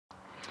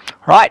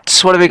Right,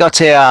 so what have we got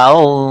here?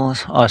 Oh,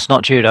 it's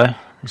not judo.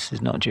 This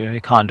is not judo.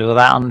 You can't do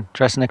that. I'm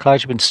dressing the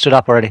clothes. You've been stood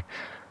up already.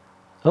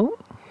 Oh,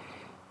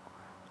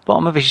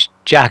 bottom of his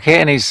jacket,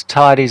 and he's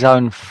tied his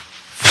own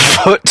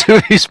foot to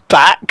his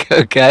back.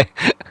 Okay.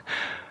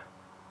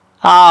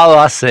 Oh,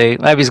 I see.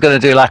 Maybe he's going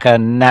to do like a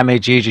Nami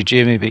Juju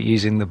Jimmy, but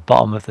using the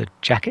bottom of the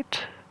jacket.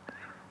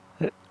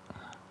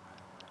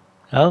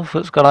 Oh,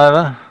 foot's gone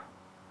over.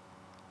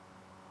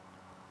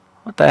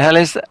 What the hell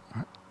is that?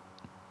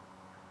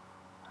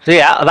 So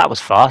yeah, that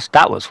was fast.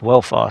 That was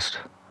well fast.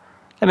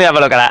 Let me have a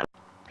look at that.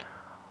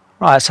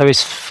 Right, so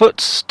his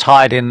foot's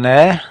tied in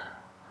there.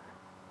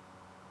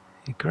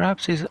 He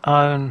grabs his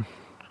own.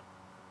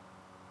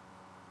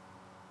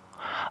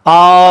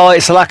 Oh,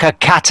 it's like a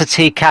kata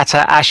T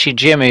kata ashi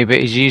jimmy, but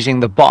he's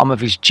using the bottom of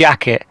his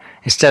jacket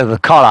instead of the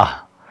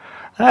collar.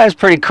 That is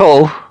pretty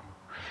cool. I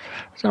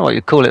don't know what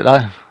you call it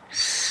though.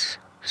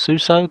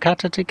 Suso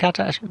kata T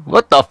kata ashi.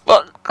 What the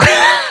fuck?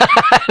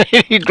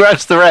 He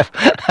grabs the ref.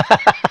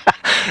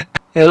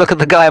 Yeah, look at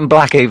the guy in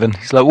black even.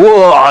 He's like,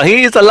 whoa,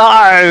 he's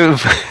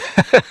alive!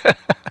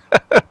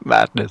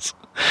 Madness.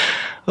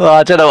 Well,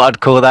 I don't know what I'd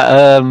call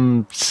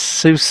that.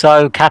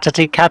 Suso kata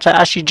T kata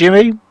ashi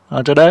jimmy?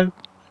 I don't know.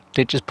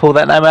 Did just pull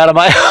that name out of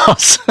my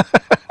ass.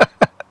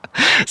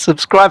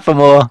 Subscribe for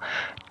more.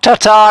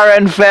 Ta-ta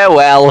and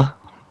farewell.